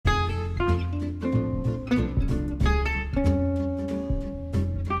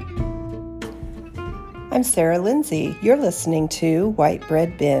I'm Sarah Lindsay. You're listening to White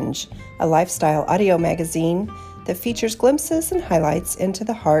Bread Binge, a lifestyle audio magazine that features glimpses and highlights into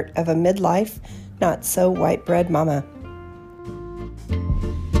the heart of a midlife, not-so-white bread mama.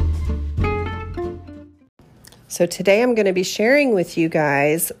 So today I'm going to be sharing with you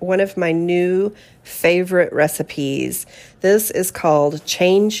guys one of my new favorite recipes. This is called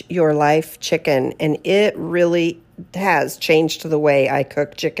Change Your Life Chicken, and it really has changed the way I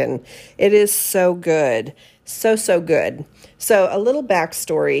cook chicken. It is so good. So good. So a little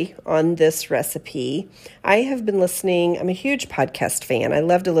backstory on this recipe. I have been listening. I'm a huge podcast fan. I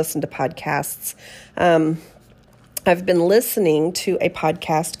love to listen to podcasts. I've been listening to a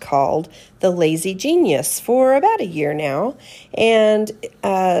podcast called The Lazy Genius for about a year now. And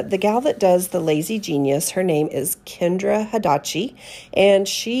the gal that does The Lazy Genius, her name is Kendra Hadachi. And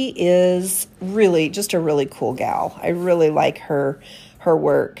she is really just a really cool gal. I really like her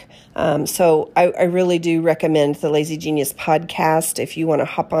work. So I really do recommend the Lazy Genius podcast if you want to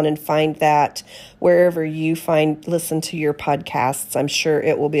hop on and find that wherever you listen to your podcasts. I'm sure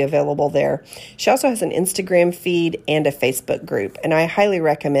it will be available there. She also has an Instagram feed and a Facebook group, and I highly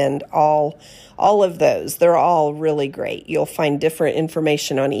recommend all of those. They're all really great. You'll find different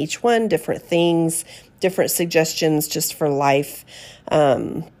information on each one, different things, different suggestions just for life.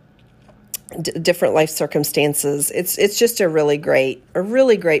 Different life circumstances. It's just a really great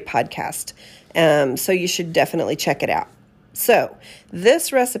podcast. So you should definitely check it out. So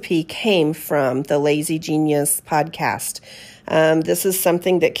this recipe came from the Lazy Genius podcast. This is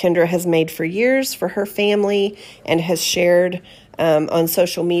something that Kendra has made for years for her family and has shared on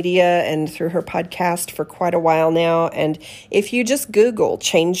social media and through her podcast for quite a while now. And if you just Google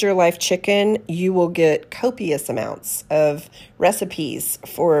Change Your Life Chicken, you will get copious amounts of recipes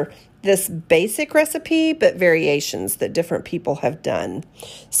for this basic recipe, but variations that different people have done.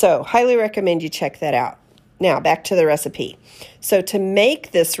 So highly recommend you check that out. Now back to the recipe. So to make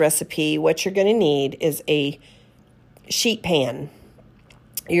this recipe, what you're going to need is a sheet pan.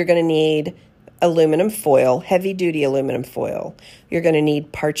 You're going to need aluminum foil, heavy duty aluminum foil. You're going to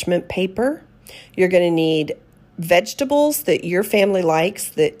need parchment paper. You're going to need vegetables that your family likes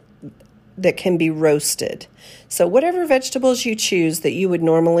that can be roasted. So whatever vegetables you choose that you would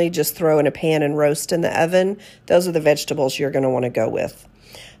normally just throw in a pan and roast in the oven, those are the vegetables you're going to want to go with.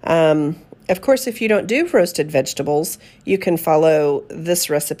 Of course, if you don't do roasted vegetables, you can follow this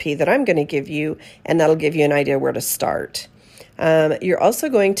recipe that I'm going to give you, and that'll give you an idea where to start. You're also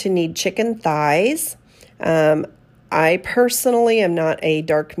going to need chicken thighs. I personally am not a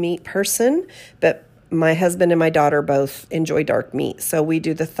dark meat person, but my husband and my daughter both enjoy dark meat, so we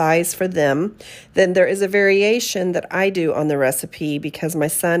do the thighs for them. Then there is a variation that I do on the recipe because my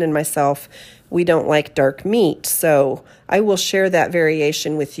son and myself, we don't like dark meat. So I will share that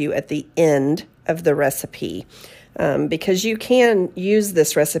variation with you at the end of the recipe because you can use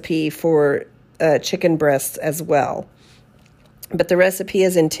this recipe for chicken breasts as well. But the recipe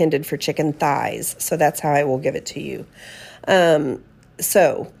is intended for chicken thighs, so that's how I will give it to you.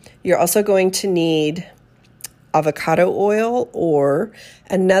 So you're also going to need avocado oil or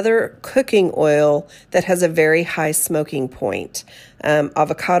another cooking oil that has a very high smoking point.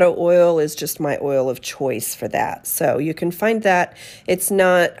 Avocado oil is just my oil of choice for that. So you can find that. It's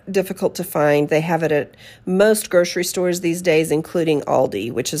not difficult to find. They have it at most grocery stores these days, including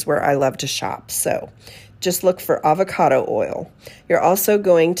Aldi, which is where I love to shop. So just look for avocado oil. You're also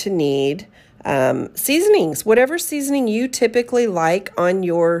going to need seasonings, whatever seasoning you typically like on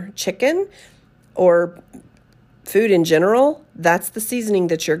your chicken or food in general, that's the seasoning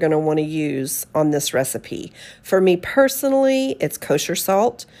that you're going to want to use on this recipe. For me personally, it's kosher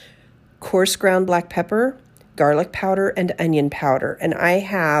salt, coarse ground black pepper, garlic powder, and onion powder. And I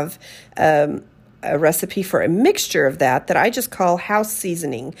have a recipe for a mixture of that I just call house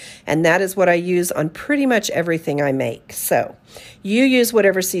seasoning. And that is what I use on pretty much everything I make. So you use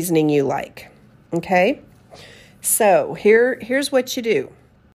whatever seasoning you like. Okay, so here's what you do.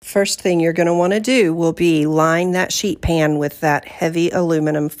 First thing you're going to want to do will be line that sheet pan with that heavy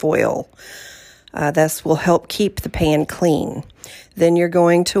aluminum foil. This will help keep the pan clean. Then you're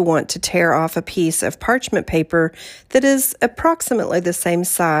going to want to tear off a piece of parchment paper that is approximately the same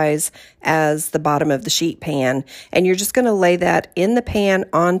size as the bottom of the sheet pan. And you're just going to lay that in the pan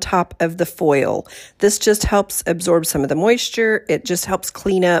on top of the foil. This just helps absorb some of the moisture. It just helps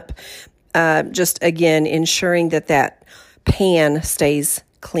clean up. Just again, ensuring that pan stays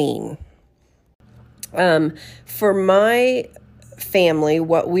clean. For my family,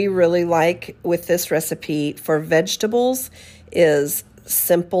 what we really like with this recipe for vegetables is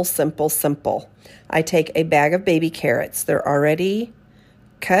simple. I take a bag of baby carrots. They're already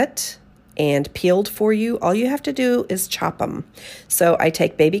cut. and peeled for you. All you have to do is chop them. So I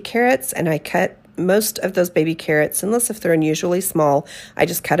take baby carrots and I cut most of those baby carrots, unless if they're unusually small, I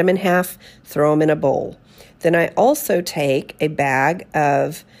just cut them in half, throw them in a bowl. Then I also take a bag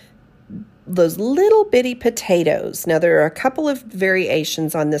of those little bitty potatoes. Now, there are a couple of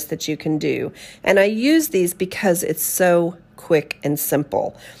variations on this that you can do, and I use these because it's so quick and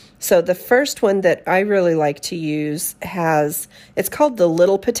simple. So the first one that I really like to use it's called the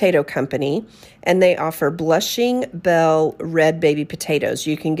Little Potato Company, and they offer Blushing Bell red baby potatoes.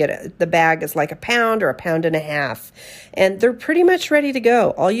 You can get the bag is like a pound or a pound and a half, and they're pretty much ready to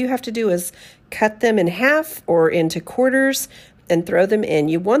go. All you have to do is cut them in half or into quarters and throw them in.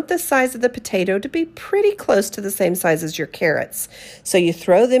 You want the size of the potato to be pretty close to the same size as your carrots. So you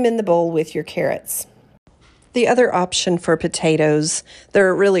throw them in the bowl with your carrots. The other option for potatoes,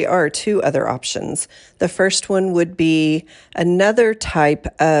 there really are two other options. The first one would be another type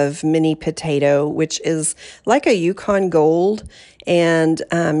of mini potato, which is like a Yukon Gold, and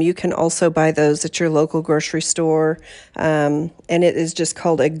you can also buy those at your local grocery store, and it is just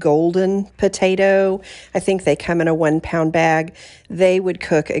called a golden potato. I think they come in a 1 pound bag. They would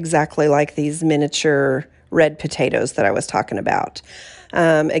cook exactly like these miniature red potatoes that I was talking about.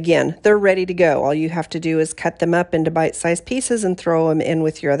 Again, they're ready to go. All you have to do is cut them up into bite-sized pieces and throw them in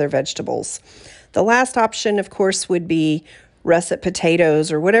with your other vegetables. The last option, of course, would be russet potatoes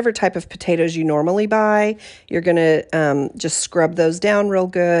or whatever type of potatoes you normally buy. You're going to just scrub those down real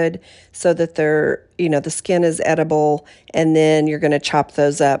good so that the skin is edible, and then you're going to chop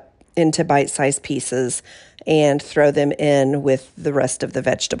those up into bite-sized pieces and throw them in with the rest of the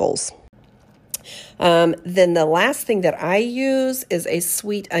vegetables. Then the last thing that I use is a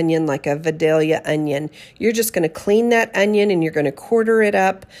sweet onion, like a Vidalia onion. You're just going to clean that onion and you're going to quarter it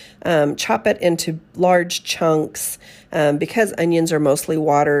up, chop it into large chunks. Because onions are mostly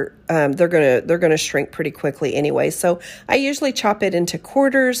water, they're gonna shrink pretty quickly anyway. So I usually chop it into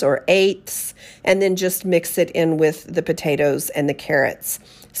quarters or eighths, and then just mix it in with the potatoes and the carrots.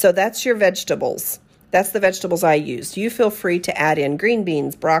 So that's your vegetables. That's the vegetables I use. You feel free to add in green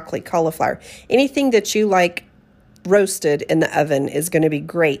beans, broccoli, cauliflower. Anything that you like roasted in the oven is going to be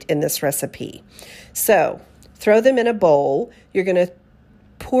great in this recipe. So throw them in a bowl. You're going to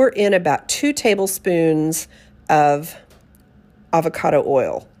pour in about 2 tablespoons of avocado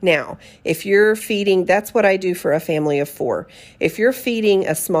oil. Now, if you're feeding, that's what I do for a family of 4. If you're feeding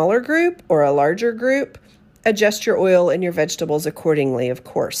a smaller group or a larger group, adjust your oil and your vegetables accordingly, of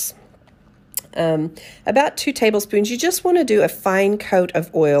course. About 2 tablespoons. You just want to do a fine coat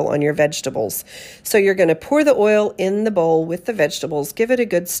of oil on your vegetables. So you're going to pour the oil in the bowl with the vegetables, give it a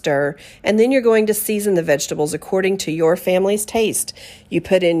good stir, and then you're going to season the vegetables according to your family's taste. You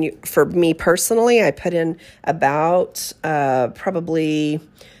put in, for me personally, I put in about probably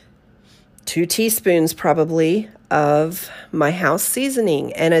 2 teaspoons probably of my house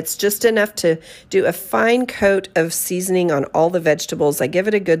seasoning, and it's just enough to do a fine coat of seasoning on all the vegetables. I give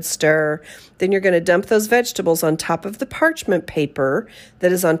it a good stir. Then you're going to dump those vegetables on top of the parchment paper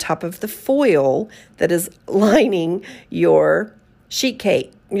that is on top of the foil that is lining your sheet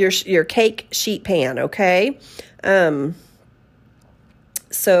cake, your cake sheet pan, okay?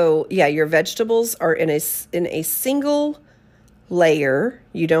 So yeah, your vegetables are in a single layer.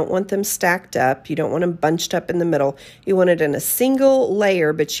 You don't want them stacked up. You don't want them bunched up in the middle. You want it in a single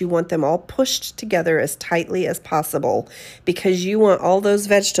layer, but you want them all pushed together as tightly as possible because you want all those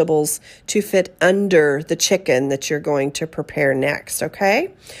vegetables to fit under the chicken that you're going to prepare next,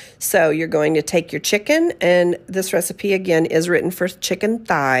 okay? So you're going to take your chicken, and this recipe again is written for chicken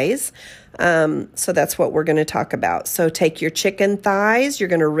thighs. So that's what we're going to talk about. So take your chicken thighs, you're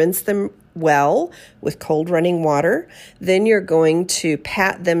going to rinse them well with cold running water. Then you're going to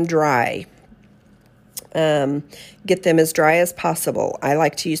pat them dry. Get them as dry as possible. I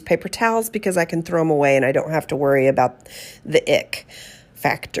like to use paper towels because I can throw them away and I don't have to worry about the ick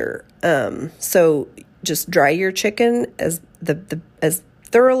factor. So just dry your chicken as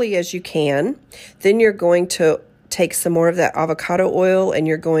thoroughly as you can. Then you're going to take some more of that avocado oil and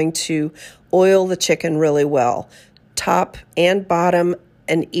you're going to oil the chicken really well, top and bottom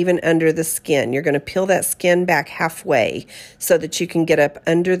and even under the skin. You're going to peel that skin back halfway so that you can get up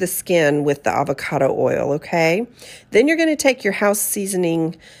under the skin with the avocado oil, okay? Then you're going to take your house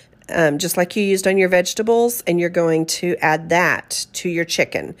seasoning, just like you used on your vegetables, and you're going to add that to your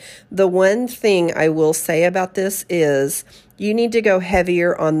chicken. The one thing I will say about this is you need to go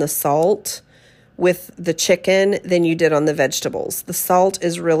heavier on the salt with the chicken than you did on the vegetables. The salt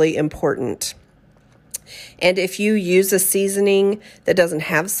is really important. And if you use a seasoning that doesn't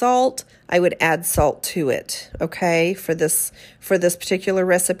have salt, I would add salt to it, okay, for this particular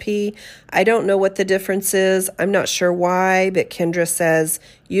recipe. I don't know what the difference is. I'm not sure why, but Kendra says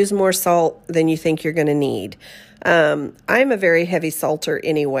use more salt than you think you're going to need. I'm a very heavy salter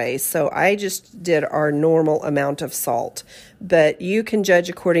anyway, so I just did our normal amount of salt. But you can judge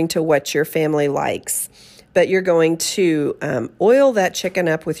according to what your family likes. But you're going to oil that chicken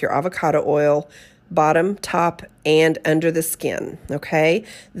up with your avocado oil, bottom, top, and under the skin, okay?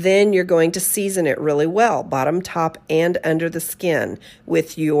 Then you're going to season it really well, bottom, top, and under the skin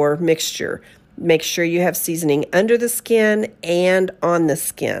with your mixture. Make sure you have seasoning under the skin and on the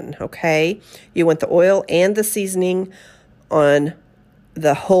skin, okay? You want the oil and the seasoning on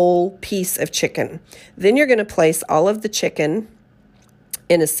the whole piece of chicken. Then you're going to place all of the chicken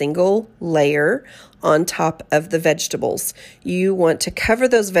in a single layer on top of the vegetables. You want to cover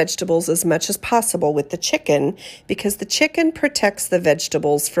those vegetables as much as possible with the chicken because the chicken protects the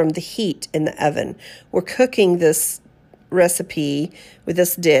vegetables from the heat in the oven. We're cooking this recipe with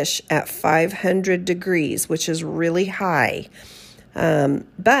this dish at 500 degrees, which is really high.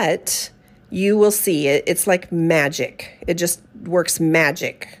 But you will see it's like magic. It just works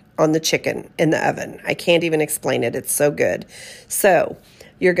magic on the chicken in the oven. I can't even explain it. It's so good. So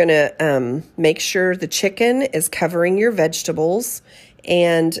you're going to make sure the chicken is covering your vegetables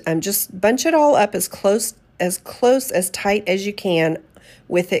and just bunch it all up as close, as tight as you can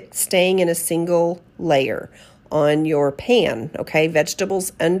with it staying in a single layer on your pan, okay?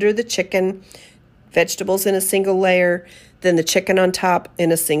 Vegetables under the chicken, vegetables in a single layer, then the chicken on top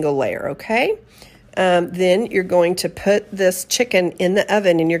in a single layer, okay? Then you're going to put this chicken in the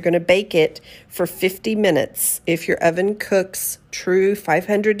oven and you're going to bake it for 50 minutes. If your oven cooks true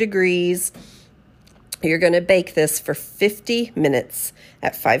 500 degrees, you're going to bake this for 50 minutes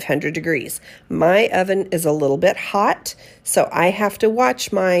at 500 degrees. My oven is a little bit hot, so I have to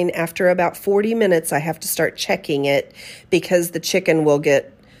watch mine. After about 40 minutes, I have to start checking it because the chicken will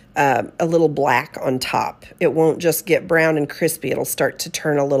get a little black on top. It won't just get brown and crispy. It'll start to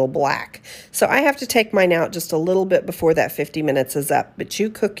turn a little black. So I have to take mine out just a little bit before that 50 minutes is up, but you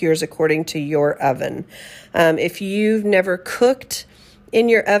cook yours according to your oven. If you've never cooked in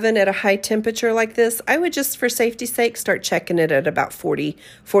your oven at a high temperature like this, I would just, for safety's sake, start checking it at about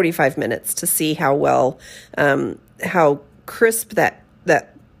 45 minutes to see how well, how crisp that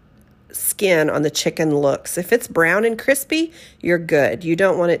skin on the chicken looks. If it's brown and crispy, you're good. You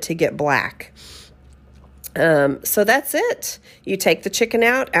don't want it to get black. So that's it. You take the chicken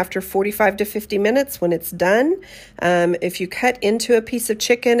out after 45 to 50 minutes when it's done. If you cut into a piece of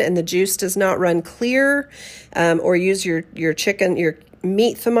chicken and the juice does not run clear, or use your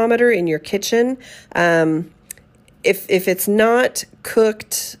meat thermometer in your kitchen, if it's not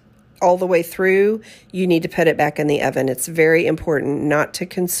cooked all the way through, you need to put it back in the oven. It's very important not to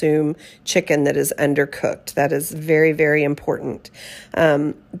consume chicken that is undercooked. That is very, very important.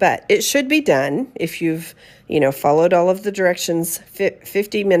 But it should be done if you've, followed all of the directions.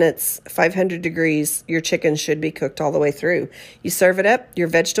 50 minutes, 500 degrees, your chicken should be cooked all the way through. You serve it up, your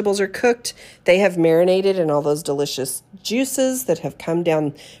vegetables are cooked. They have marinated in all those delicious juices that have come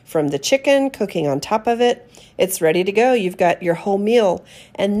down from the chicken, cooking on top of it. It's ready to go. You've got your whole meal.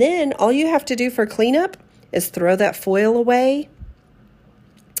 And then all you have to do for cleanup is throw that foil away,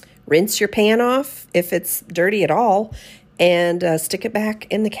 rinse your pan off if it's dirty at all, and stick it back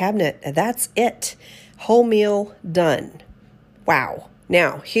in the cabinet. That's it. Whole meal done. Wow.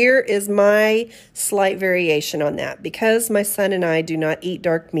 Now, here is my slight variation on that. Because my son and I do not eat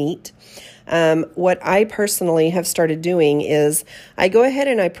dark meat, what I personally have started doing is I go ahead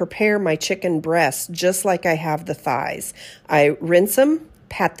and I prepare my chicken breasts just like I have the thighs. I rinse them,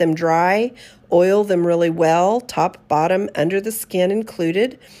 pat them dry, oil them really well, top, bottom, under the skin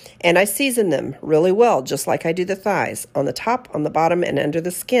included, and I season them really well, just like I do the thighs, on the top, on the bottom, and under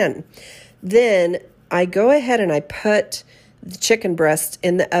the skin. Then I go ahead and I put the chicken breast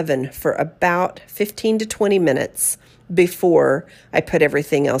in the oven for about 15 to 20 minutes before I put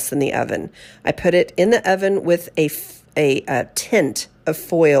everything else in the oven. I put it in the oven with a tint of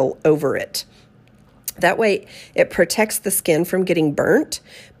foil over it. That way it protects the skin from getting burnt,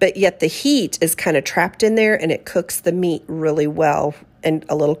 but yet the heat is kind of trapped in there and it cooks the meat really well and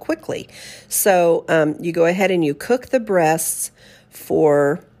a little quickly. So you go ahead and you cook the breasts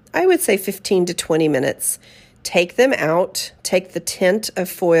for, I would say, 15 to 20 minutes. Take them out, take the tint of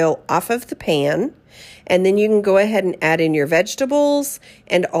foil off of the pan, and then you can go ahead and add in your vegetables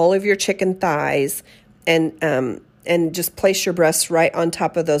and all of your chicken thighs and and just place your breasts right on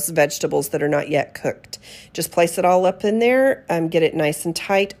top of those vegetables that are not yet cooked. Just place it all up in there, get it nice and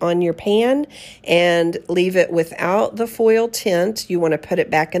tight on your pan, and leave it without the foil tint. You want to put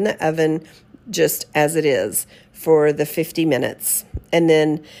it back in the oven just as it is for the 50 minutes. And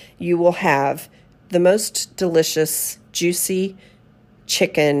then you will have the most delicious, juicy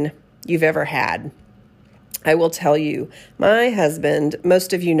chicken you've ever had. I will tell you, my husband,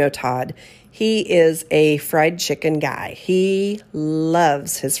 most of you know Todd, he is a fried chicken guy. He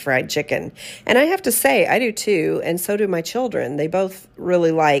loves his fried chicken. And I have to say, I do too, and so do my children. They both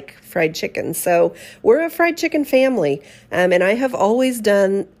really like fried chicken. So we're a fried chicken family. And I have always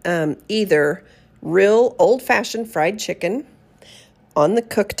done either real old-fashioned fried chicken on the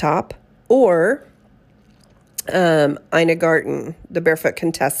cooktop, or Ina Garten, the Barefoot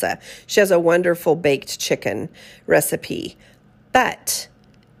Contessa. She has a wonderful baked chicken recipe, but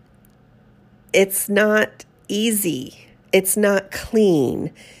it's not easy. It's not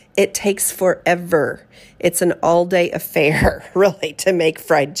clean. It takes forever. It's an all-day affair, really, to make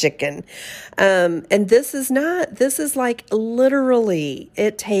fried chicken. And this is like literally,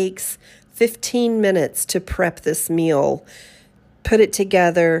 it takes 15 minutes to prep this meal. Put it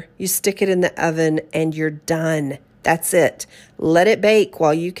together, you stick it in the oven, and you're done. That's it. Let it bake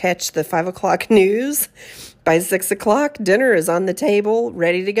while you catch the 5 o'clock news. By 6 o'clock, dinner is on the table,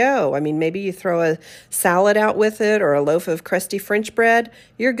 ready to go. I mean, maybe you throw a salad out with it or a loaf of crusty French bread.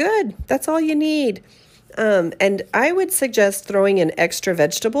 You're good. That's all you need. And I would suggest throwing in extra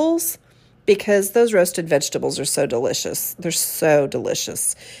vegetables, because those roasted vegetables are so delicious. They're so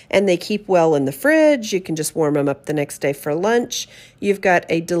delicious. And they keep well in the fridge. You can just warm them up the next day for lunch. You've got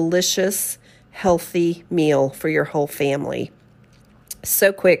a delicious, healthy meal for your whole family.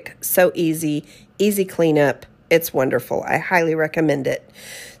 So quick, so easy cleanup. It's wonderful. I highly recommend it.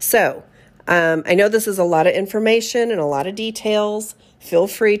 So, I know this is a lot of information and a lot of details. Feel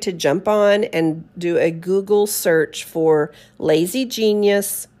free to jump on and do a Google search for Lazy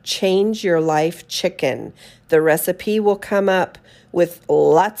Genius Change Your Life Chicken. The recipe will come up with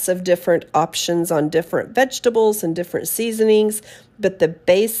lots of different options on different vegetables and different seasonings, but the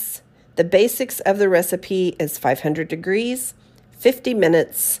basics of the recipe is 500 degrees, 50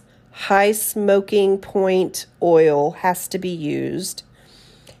 minutes, high smoking point oil has to be used,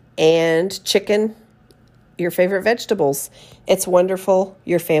 and chicken, your favorite vegetables. It's wonderful.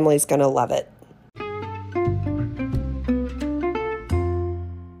 Your family's going to love it.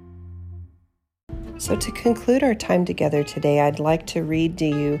 So to conclude our time together today, I'd like to read to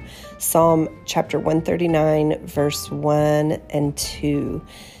you Psalm chapter 139, verse 1 and 2.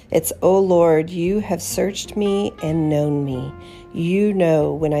 It's, "O Lord, you have searched me and known me. You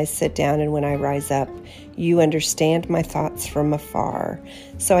know when I sit down and when I rise up. You understand my thoughts from afar."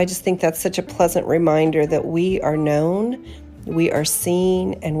 So I just think that's such a pleasant reminder that we are known, we are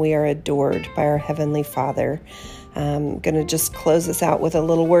seen, and we are adored by our Heavenly Father. I'm going to just close us out with a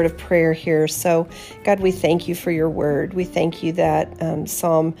little word of prayer here. So, God, we thank you for your word. We thank you that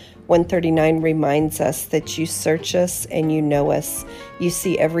Psalm 139 reminds us that you search us and you know us. You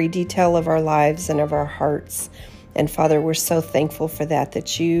see every detail of our lives and of our hearts. And Father, we're so thankful for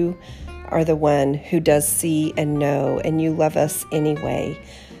that you are the one who does see and know, and you love us anyway.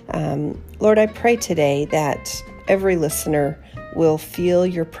 Lord, I pray today that every listener will feel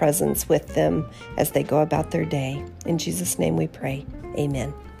your presence with them as they go about their day. In Jesus' name we pray.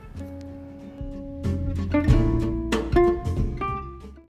 Amen.